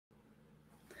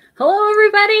Hello,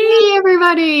 everybody. Hey,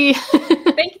 everybody.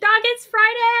 Thank dog, it's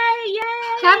Friday. Yay.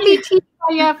 Happy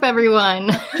TDIF, everyone.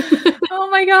 Oh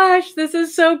my gosh, this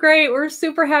is so great. We're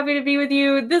super happy to be with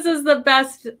you. This is the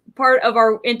best part of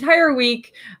our entire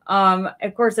week.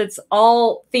 Of course, it's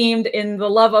all themed in the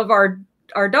love of our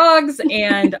dogs.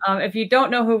 And if you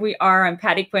don't know who we are, I'm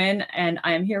Patty Quinn, and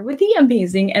I am here with the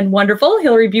amazing and wonderful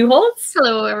Hillary Buholtz.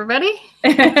 Hello, everybody.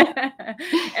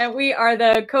 And we are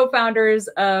the co-founders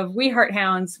of We Heart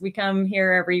Hounds. We come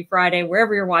here every Friday,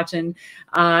 wherever you're watching,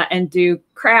 and do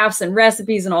crafts and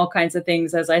recipes and all kinds of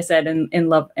things, as I said,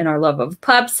 in our love of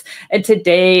pups. And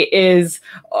today is,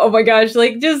 oh my gosh,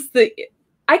 like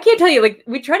I can't tell you, like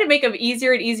we try to make them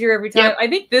easier and easier every time. Yep. I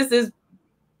think this is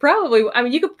probably, I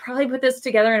mean, you could probably put this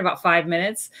together in about 5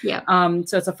 minutes. Yeah.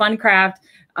 So it's a fun craft,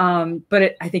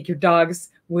 but I think your dogs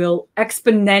will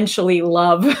exponentially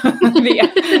love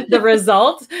the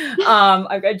result.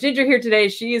 I've got Ginger here today.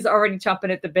 She is already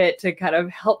chomping at the bit to kind of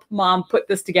help mom put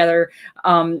this together.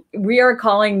 We are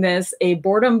calling this a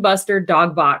boredom buster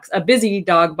dog box, a busy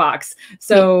dog box.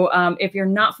 So if you're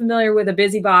not familiar with a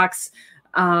busy box,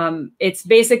 it's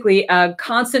basically a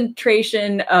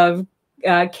concentration of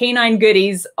canine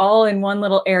goodies all in one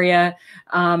little area.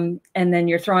 And then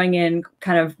you're throwing in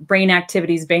kind of brain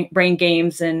activities, brain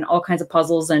games, and all kinds of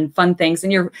puzzles and fun things.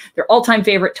 And their all-time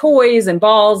favorite toys and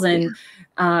balls. And,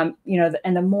 you know,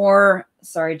 and the more,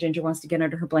 sorry, Ginger wants to get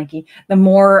under her blankie, the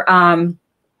more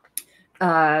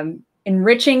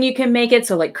enriching you can make it.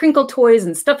 So like crinkle toys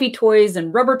and stuffy toys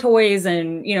and rubber toys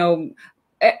and, you know,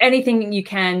 anything you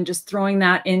can, just throwing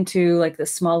that into like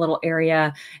this small little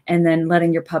area and then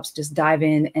letting your pups just dive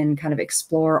in and kind of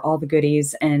explore all the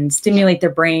goodies and stimulate their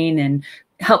brain and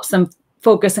helps them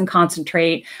focus and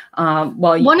concentrate.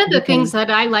 One of the things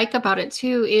that I like about it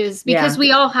too is because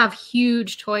we all have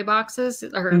huge toy boxes,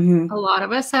 or a lot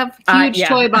of us have huge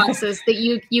toy boxes that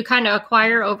you kind of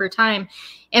acquire over time.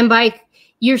 And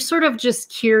you're sort of just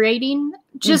curating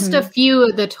just a few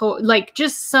of the toys, like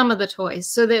just some of the toys,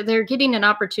 so that they're getting an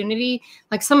opportunity.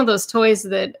 Like some of those toys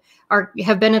that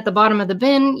have been at the bottom of the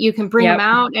bin, you can bring them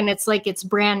out and it's like it's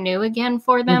brand new again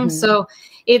for them. So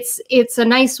it's a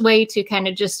nice way to kind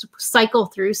of just cycle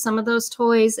through some of those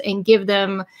toys and give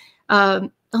them a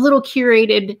little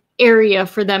curated area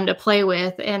for them to play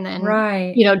with, and then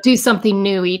you know, do something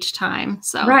new each time.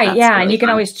 So really and you can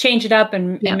always change it up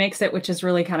and mix it, which is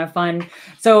really kind of fun.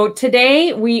 So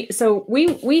today we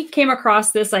came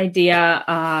across this idea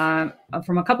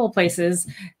from a couple of places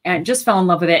and just fell in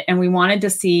love with it, and we wanted to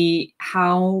see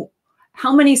how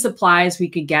many supplies we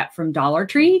could get from Dollar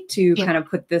Tree to kind of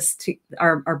put this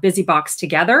our busy box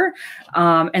together.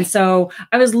 And so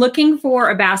I was looking for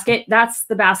a basket. That's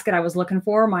the basket I was looking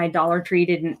for. My Dollar Tree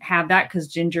didn't have that because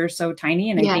Ginger's so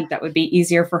tiny, and I think that would be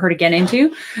easier for her to get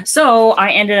into. So I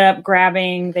ended up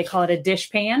grabbing, they call it a dish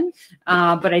pan,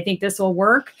 but I think this will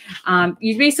work.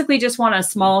 You basically just want a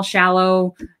small,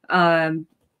 shallow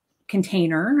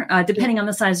container, depending on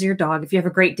the size of your dog. If you have a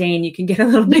Great Dane, you can get a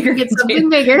little bigger. Get something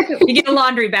bigger. You get a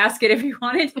laundry basket if you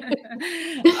wanted.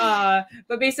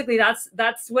 But basically,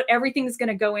 that's what everything's going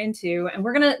to go into, and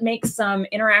we're going to make some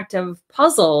interactive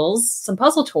puzzles, some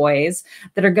puzzle toys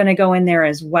that are going to go in there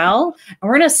as well. And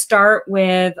we're going to start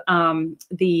with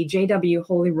the JW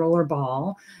Holy Roller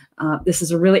Ball. This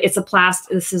is it's a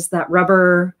plastic. This is that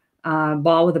rubber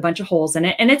ball with a bunch of holes in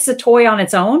it, and it's a toy on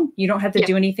its own. You don't have to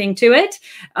do anything to it,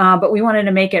 but we wanted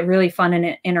to make it really fun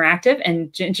and interactive.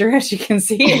 And Ginger, as you can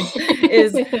see,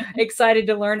 is excited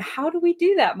to learn, how do we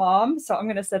do that, Mom? So I'm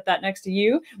going to set that next to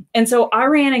you. And so I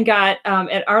ran and got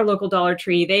at our local Dollar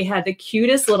Tree, they had the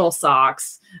cutest little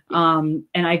socks. And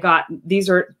I got,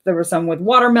 there were some with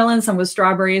watermelon, some with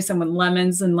strawberries, some with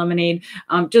lemons and lemonade.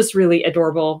 Just really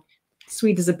adorable,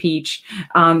 sweet as a peach.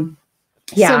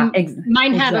 So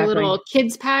mine had a little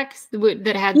kids pack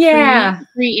that had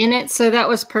three in it. So that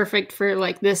was perfect for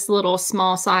like this little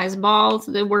small size ball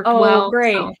that worked well. Oh,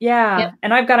 great. So,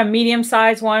 and I've got a medium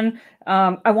size one.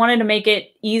 I wanted to make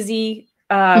it easier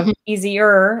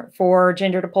for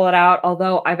Ginger to pull it out.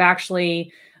 Although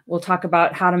we'll talk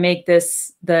about how to make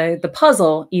the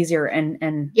puzzle easier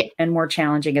and more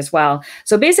challenging as well.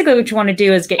 So basically what you want to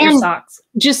do is get your socks.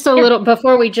 Just a little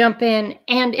before we jump in.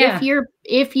 And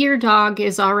if your dog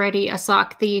is already a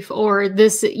sock thief, or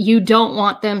you don't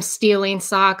want them stealing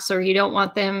socks, or you don't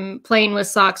want them playing with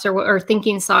socks or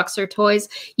thinking socks are toys,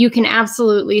 you can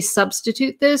absolutely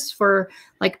substitute this for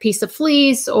like a piece of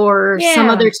fleece or some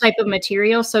other type of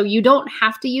material. So you don't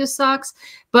have to use socks,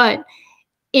 but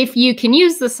if you can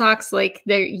use the socks, like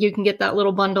there, you can get that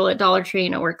little bundle at Dollar Tree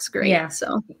and it works great. Yeah.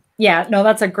 So yeah, no,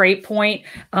 that's a great point.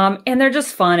 And they're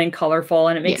just fun and colorful,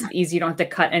 and it makes it easy. You don't have to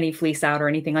cut any fleece out or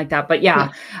anything like that. But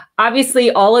yeah,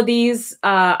 obviously all of these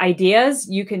ideas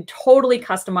you can totally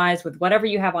customize with whatever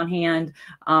you have on hand,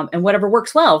 and whatever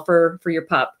works well for your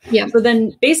pup. Yeah. So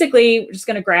then basically we're just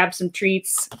going to grab some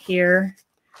treats here,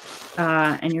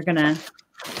 and you're going to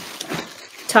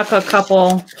tuck a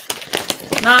couple,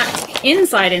 not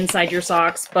inside your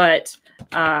socks, but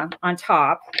on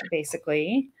top,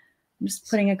 basically. I'm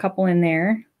just putting a couple in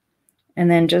there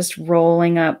and then just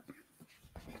rolling up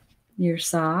your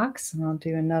socks. And I'll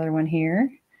do another one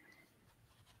here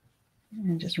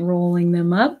and just rolling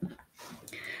them up.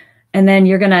 And then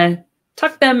you're going to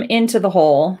tuck them into the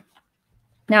hole.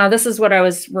 Now, this is what I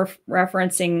was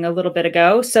referencing a little bit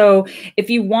ago. So if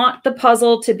you want the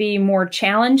puzzle to be more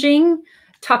challenging,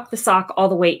 tuck the sock all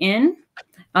the way in.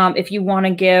 If you want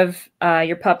to give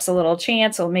your pups a little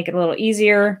chance, it'll make it a little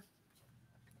easier.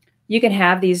 You can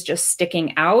have these just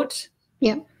sticking out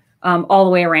all the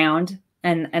way around,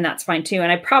 and that's fine too. And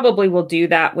I probably will do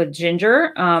that with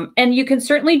Ginger. And you can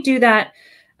certainly do that.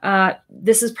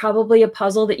 This is probably a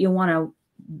puzzle that you want to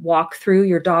walk through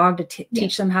your dog to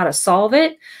teach them how to solve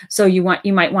it. So you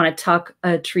might want to tuck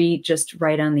a treat just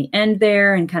right on the end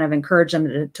there and kind of encourage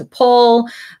them to pull.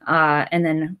 And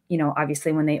then,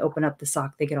 obviously when they open up the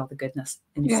sock, they get all the goodness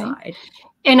inside. Right.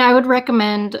 And I would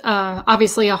recommend,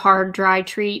 obviously a hard, dry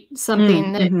treat,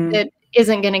 something that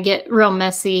isn't going to get real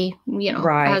messy,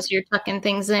 as you're tucking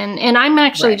things in. And I'm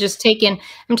actually just taking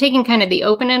kind of the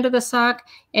open end of the sock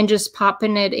and just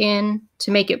popping it in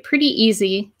to make it pretty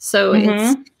easy. So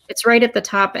it's right at the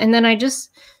top. And then I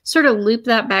just sort of loop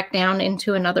that back down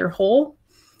into another hole.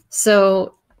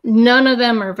 So none of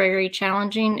them are very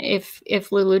challenging.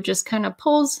 If Lulu just kind of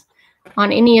pulls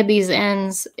on any of these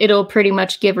ends, it'll pretty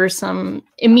much give her some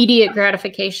immediate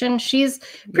gratification. She's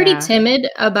pretty timid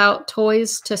about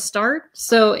toys to start.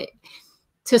 So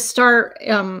to start,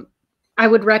 I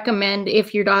would recommend,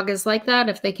 if your dog is like that,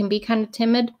 if they can be kind of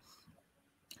timid,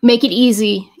 make it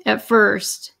easy at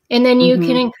first. And then you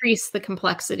can increase the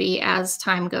complexity as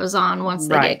time goes on once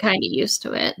they get kind of used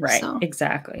to it. Right. So.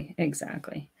 Exactly.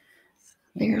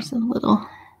 There's a little...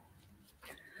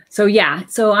 So yeah,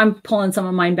 so I'm pulling some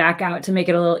of mine back out to make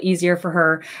it a little easier for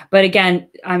her. But again,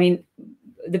 I mean,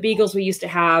 the beagles we used to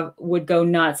have would go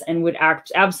nuts and would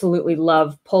absolutely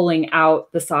love pulling out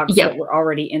the socks that were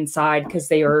already inside, because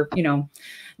they are,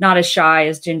 not as shy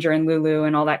as Ginger and Lulu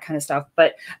and all that kind of stuff.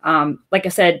 But like I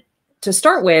said, to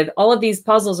start with, all of these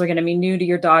puzzles are going to be new to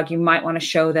your dog. You might want to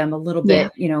show them a little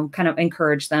bit, kind of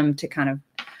encourage them to kind of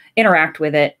interact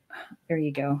with it. There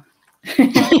you go.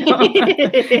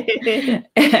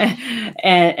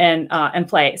 and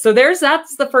play. So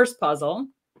that's the first puzzle,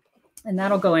 and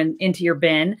that'll go into your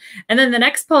bin. And then the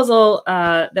next puzzle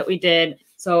that we did,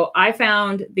 so I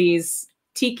found these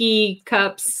tiki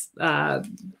cups that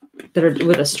are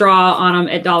with a straw on them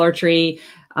at Dollar Tree.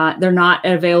 They're not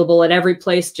available at every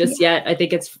place just yet. I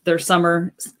think it's their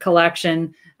summer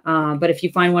collection. But if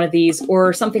you find one of these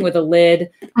or something with a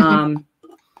lid,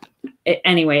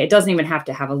 anyway, it doesn't even have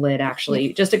to have a lid,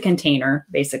 actually. Just a container,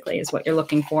 basically, is what you're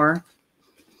looking for.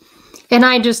 And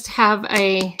I just have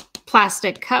a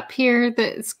plastic cup here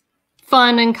that's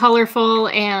fun and colorful.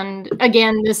 And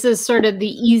again, this is sort of the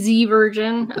easy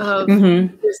version of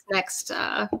this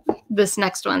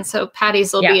next one. So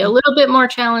Patty's will be a little bit more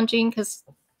challenging because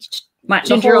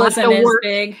Ginger will have to work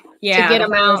big. Yeah, to get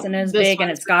them out. Isn't as big, and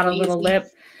it's got a little lip.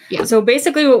 Yeah. So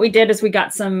basically what we did is we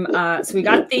got some, so we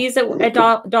got these at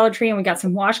Dollar Tree, and we got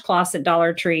some washcloths at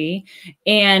Dollar Tree,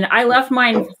 and I left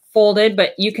mine folded,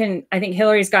 but you can, I think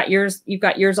Hillary's got yours, you've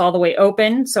got yours all the way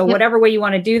open. So whatever way you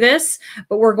want to do this,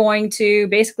 but we're going to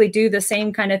basically do the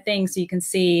same kind of thing. So you can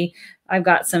see I've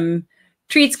got some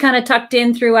treats kind of tucked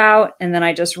in throughout, and then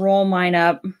I just roll mine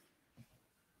up.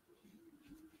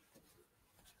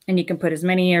 And you can put as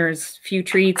many or as few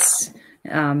treats.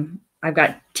 I've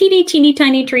got teeny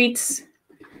tiny treats.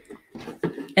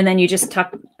 And then you just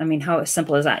tuck, I mean, how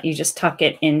simple is that? You just tuck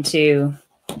it into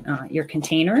your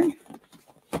container.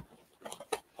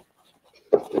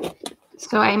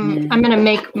 So I'm going to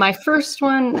make my first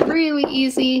one really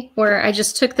easy, where I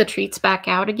just took the treats back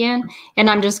out again, and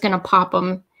I'm just going to pop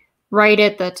them right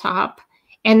at the top.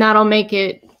 And that'll make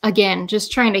it, again,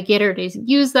 just trying to get her to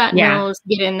use that nose,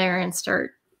 get in there and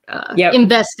start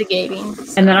investigating.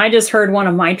 So. And then I just heard one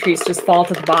of my treats just fall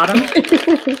to the bottom.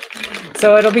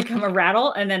 So it'll become a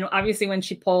rattle. And then obviously when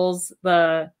she pulls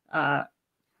the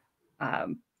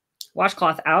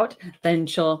washcloth out, then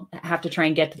she'll have to try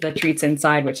and get to the treats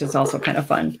inside, which is also kind of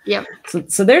fun. Yep.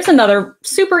 So there's another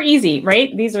super easy,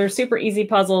 right? These are super easy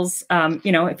puzzles.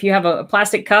 You know, if you have a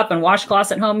plastic cup and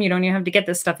washcloths at home, you don't even have to get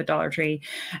this stuff at Dollar Tree.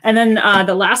 And then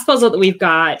the last puzzle that we've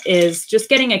got is just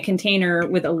getting a container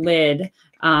with a lid.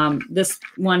 This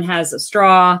one has a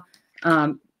straw.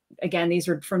 Again, these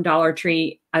are from Dollar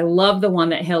Tree. I love the one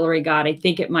that Hillary got. I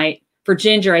think it might, for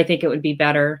Ginger, I think it would be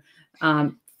better.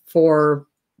 For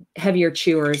heavier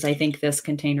chewers, I think this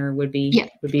container would be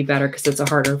better because it's a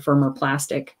harder, firmer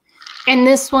plastic. And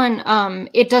this one,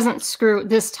 it doesn't screw,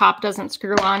 this top doesn't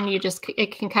screw on. You just,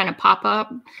 it can kind of pop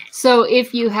up. So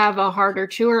if you have a harder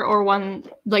chewer or one,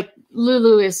 like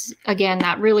Lulu is, again,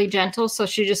 that really gentle. So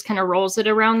she just kind of rolls it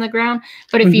around the ground.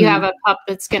 But if you have a pup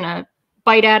that's going to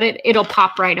bite at it, it'll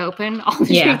pop right open. All the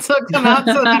treats will come out.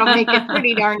 So that'll make it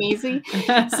pretty darn easy.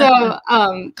 So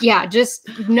yeah, just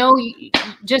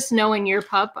knowing your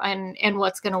pup and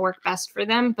what's going to work best for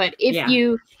them. But if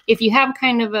you have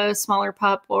kind of a smaller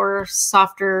pup or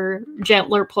softer,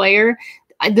 gentler player,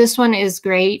 this one is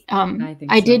great.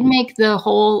 I did make the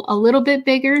hole a little bit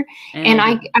bigger, and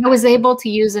I was able to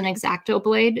use an X-Acto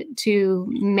blade to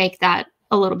make that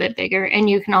a little bit bigger. And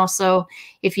you can also,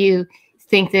 if you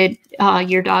think that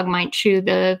your dog might chew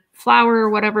the flour or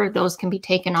whatever, those can be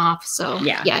taken off. So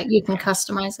yeah, you can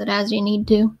customize it as you need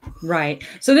to. Right.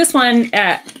 So this one,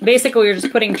 basically you're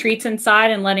just putting treats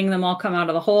inside and letting them all come out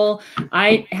of the hole.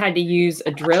 I had to use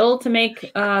a drill to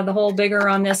make the hole bigger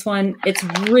on this one. It's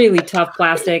really tough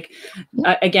plastic.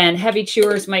 Again, heavy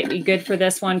chewers might be good for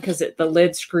this one because the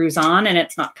lid screws on and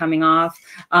it's not coming off.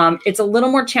 It's a little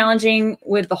more challenging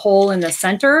with the hole in the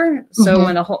center. So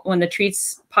when the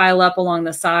treats pile up along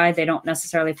the side, they don't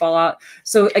necessarily fall out.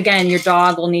 So again, your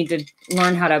dog will need to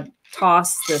learn how to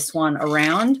toss this one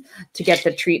around to get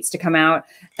the treats to come out.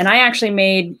 And I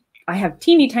actually I have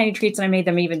teeny tiny treats, and I made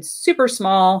them even super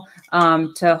small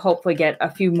to hopefully get a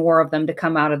few more of them to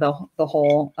come out of the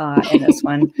hole in this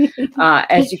one.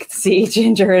 As you can see,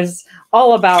 Ginger is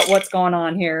all about what's going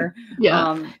on here.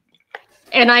 Yeah.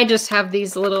 And I just have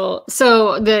these little,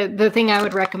 so the thing I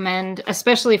would recommend,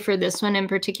 especially for this one in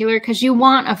particular, because you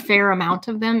want a fair amount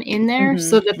of them in there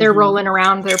so that they're rolling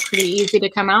around. They're pretty easy to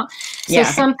come out. So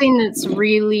something that's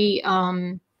really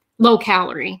low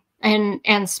calorie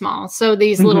and small. So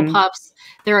these little pups,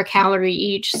 they're a calorie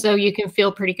each. So you can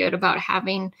feel pretty good about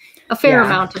having a fair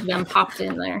amount of them popped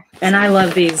in there. And I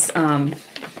love these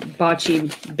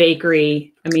Bocce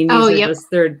Bakery. I mean, these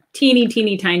they're teeny,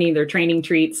 teeny, tiny. They're training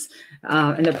treats.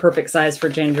 And the perfect size for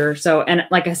Ginger. So, and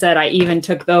like I said, I even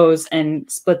took those and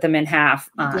split them in half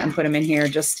and put them in here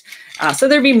just so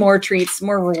there'd be more treats,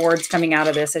 more rewards coming out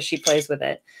of this as she plays with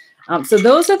it. So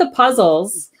those are the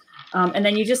puzzles. And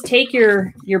then you just take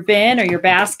your bin or your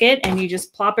basket and you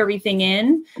just plop everything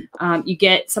in. You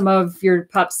get some of your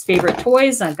pup's favorite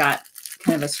toys. I've got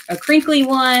kind of a crinkly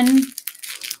one,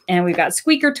 and we've got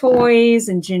squeaker toys,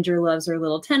 and Ginger loves her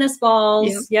little tennis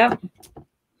balls. Yep.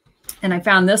 And I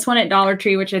found this one at Dollar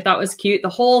Tree, which I thought was cute. The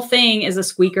whole thing is a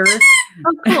squeaker.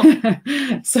 Oh,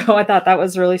 cool. So I thought that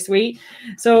was really sweet.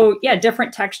 So yeah,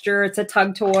 different texture. It's a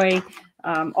tug toy,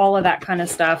 all of that kind of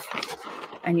stuff.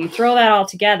 And you throw that all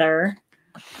together,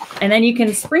 and then you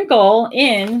can sprinkle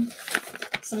in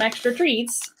some extra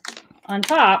treats on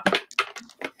top,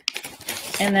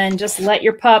 and then just let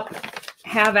your pup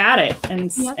have at it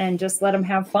and just let them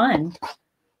have fun.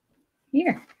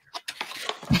 Here.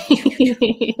 There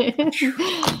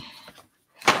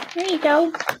you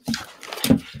go.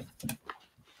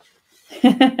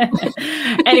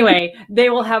 Anyway, they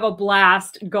will have a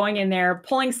blast going in there,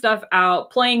 pulling stuff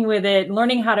out, playing with it,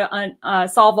 learning how to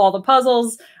solve all the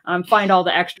puzzles, find all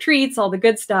the extra treats, all the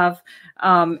good stuff.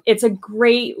 It's a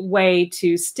great way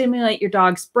to stimulate your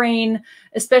dog's brain,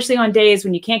 especially on days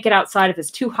when you can't get outside, if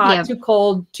it's too hot, too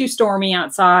cold, too stormy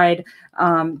outside.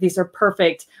 These are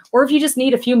perfect. Or if you just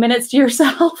need a few minutes to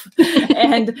yourself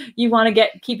and you want to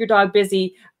keep your dog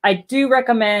busy, I do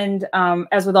recommend,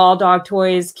 as with all dog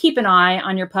toys, keep an eye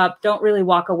on your pup. Don't really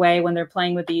walk away when they're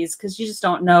playing with these, because you just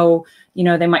don't know,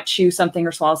 they might chew something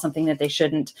or swallow something that they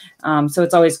shouldn't. So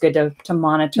it's always good to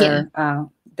monitor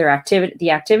the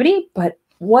activity. But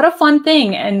what a fun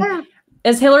thing. And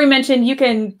as Hillary mentioned, you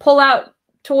can pull out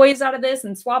toys out of this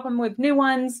and swap them with new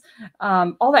ones,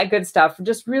 all that good stuff.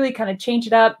 Just really kind of change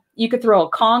it up. You could throw a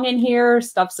Kong in here,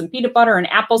 stuff some peanut butter and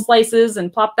apple slices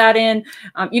and plop that in.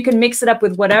 You can mix it up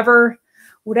with whatever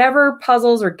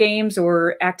puzzles or games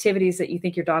or activities that you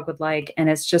think your dog would like. And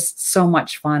it's just so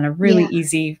much fun, a really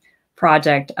easy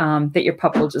project that your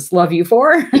pup will just love you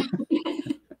for.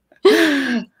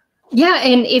 Yeah,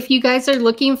 and if you guys are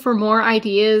looking for more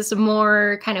ideas,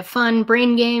 more kind of fun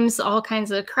brain games, all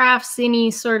kinds of crafts,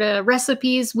 any sort of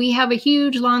recipes, we have a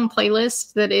huge long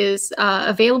playlist that is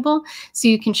available, so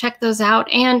you can check those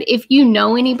out. And if you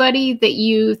know anybody that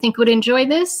you think would enjoy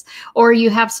this, or you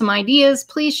have some ideas,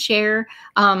 please share.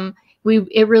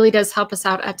 It really does help us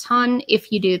out a ton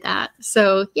if you do that.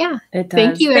 So yeah, it does.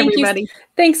 Thank you, everybody.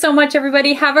 Thanks so much,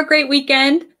 everybody. Have a great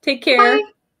weekend. Take care. Bye.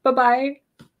 Bye-bye.